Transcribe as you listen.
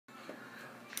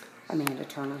Amanda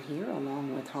Turner here,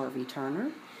 along with Harvey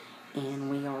Turner, and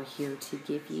we are here to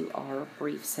give you our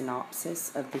brief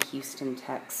synopsis of the Houston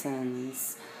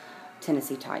Texans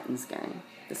Tennessee Titans game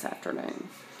this afternoon.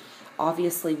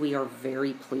 Obviously, we are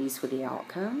very pleased with the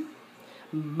outcome.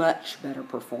 Much better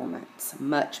performance,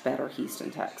 much better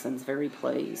Houston Texans, very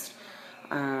pleased.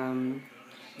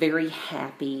 Very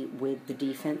happy with the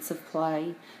defensive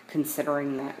play,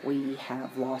 considering that we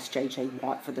have lost J.J.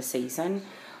 Watt for the season.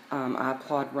 I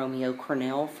applaud Romeo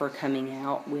Crennel for coming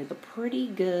out with a pretty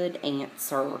good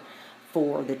answer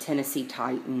for the Tennessee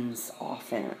Titans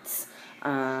offense.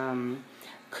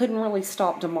 Couldn't really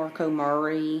stop DeMarco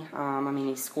Murray.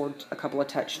 He scored a couple of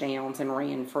touchdowns and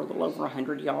ran for a little over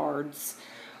 100 yards.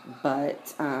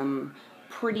 But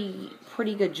pretty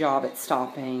good job at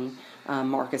stopping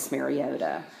Marcus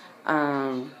Mariota.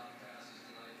 Now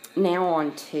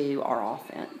on to our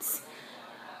offense.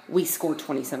 We scored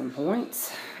 27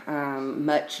 points,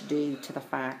 much due to the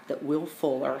fact that Will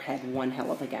Fuller had one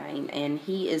hell of a game, and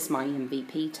he is my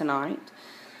MVP tonight.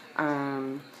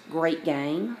 Great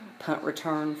game, punt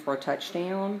return for a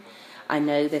touchdown. I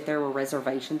know that there were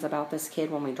reservations about this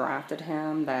kid when we drafted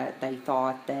him, that they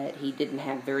thought that he didn't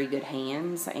have very good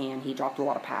hands and he dropped a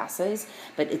lot of passes,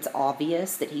 but it's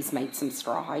obvious that he's made some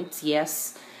strides.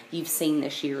 Yes, you've seen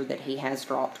this year that he has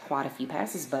dropped quite a few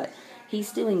passes, but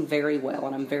he's doing very well,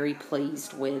 and I'm very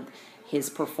pleased with his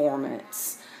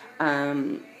performance.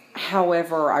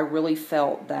 However, I really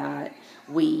felt that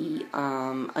we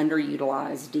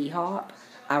underutilized D-Hop.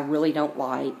 I really don't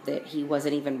like that he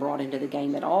wasn't even brought into the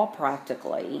game at all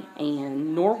practically,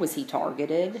 and nor was he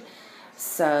targeted.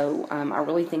 So I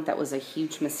really think that was a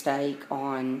huge mistake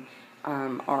on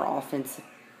our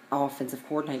offensive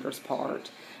coordinator's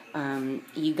part.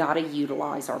 You got to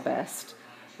utilize our best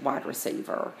wide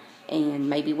receiver. And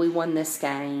maybe we won this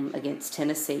game against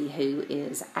Tennessee, who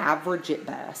is average at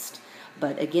best.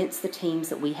 But against the teams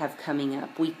that we have coming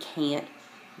up, we can't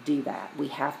do that. We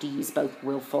have to use both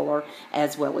Will Fuller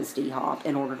as well as D-Hop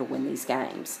in order to win these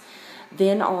games.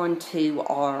 Then on to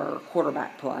our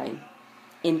quarterback play.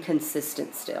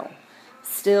 Inconsistent still.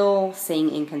 Still seeing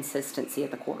inconsistency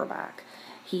at the quarterback.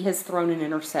 He has thrown an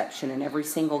interception in every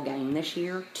single game this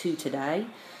year, 2 today.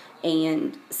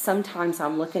 And sometimes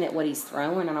I'm looking at what he's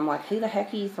throwing, and I'm like, who the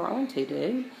heck are you throwing to,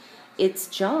 dude? It's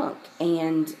junk,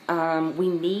 and we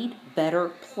need better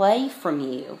play from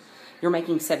you. You're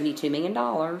making $72 million.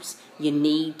 You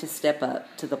need to step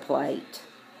up to the plate.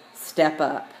 Step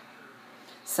up.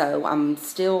 So I'm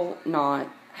still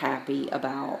not happy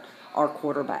about our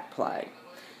quarterback play.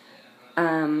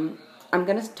 I'm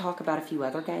going to talk about a few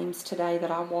other games today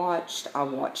that I watched. I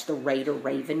watched the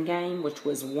Raider-Raven game, which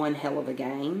was one hell of a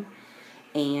game.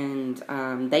 And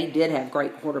they did have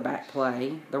great quarterback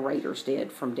play. The Raiders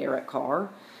did, from Derek Carr,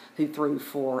 who threw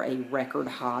for a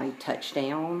record-high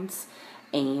touchdowns.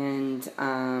 And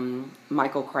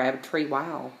Michael Crabtree,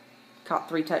 wow, caught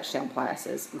 3 touchdown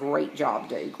passes. Great job,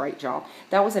 dude. Great job.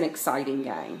 That was an exciting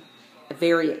game. A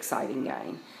very exciting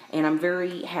game. And I'm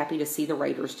very happy to see the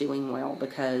Raiders doing well,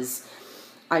 because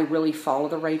I really follow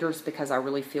the Raiders, because I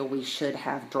really feel we should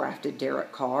have drafted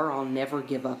Derek Carr. I'll never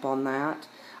give up on that.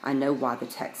 I know why the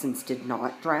Texans did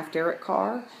not draft Derek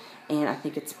Carr, and I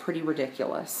think it's pretty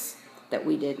ridiculous that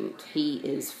we didn't. He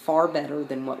is far better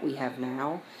than what we have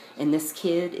now, and this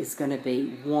kid is going to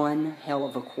be one hell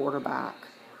of a quarterback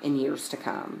in years to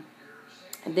come.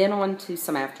 And then on to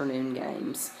some afternoon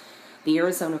games. The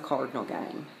Arizona Cardinal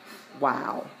game.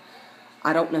 Wow.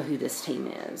 I don't know who this team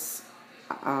is.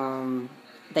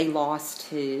 They lost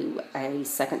to a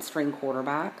second-string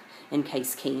quarterback in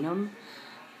Case Keenum.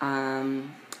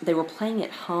 They were playing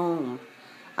at home.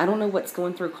 I don't know what's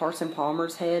going through Carson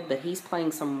Palmer's head, but he's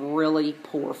playing some really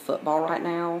poor football right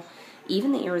now.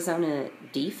 Even the Arizona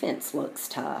defense looks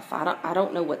tough. I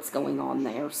don't know what's going on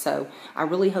there. So I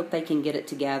really hope they can get it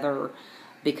together,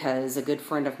 because a good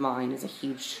friend of mine is a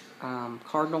huge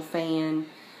Cardinal fan.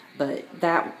 But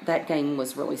that game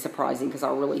was really surprising, because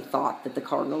I really thought that the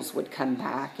Cardinals would come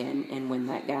back and win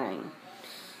that game.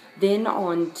 Then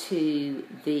on to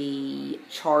the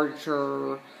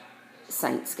Charger-Saints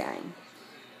game.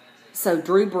 So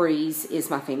Drew Brees is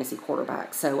my fantasy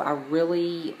quarterback, so I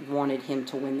really wanted him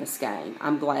to win this game.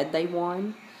 I'm glad they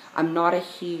won. I'm not a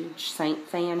huge Saint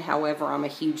fan. However, I'm a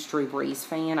huge Drew Brees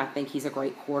fan. I think he's a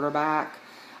great quarterback.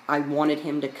 I wanted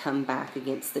him to come back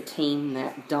against the team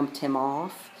that dumped him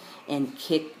off and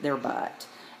kick their butt.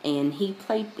 And he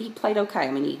played okay.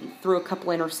 He threw a couple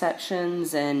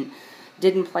interceptions and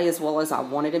didn't play as well as I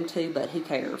wanted him to, but who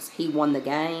cares? He won the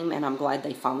game, and I'm glad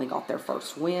they finally got their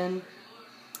first win.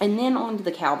 And then on to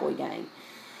the Cowboy game.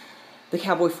 the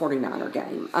Cowboy 49er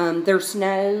game. There's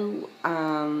no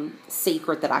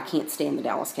secret that I can't stand the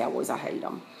Dallas Cowboys. I hate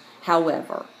them.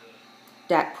 However,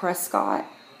 Dak Prescott,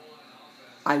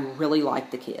 I really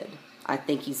like the kid. I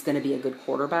think he's going to be a good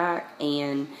quarterback.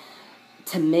 And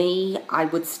to me, I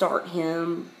would start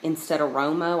him instead of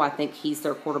Romo. I think he's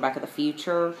their quarterback of the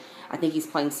future. I think he's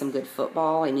playing some good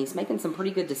football, and he's making some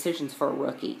pretty good decisions for a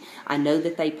rookie. I know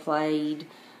that they played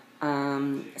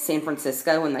San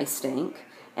Francisco, and they stink.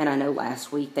 And I know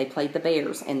last week they played the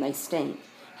Bears, and they stink.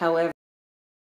 However,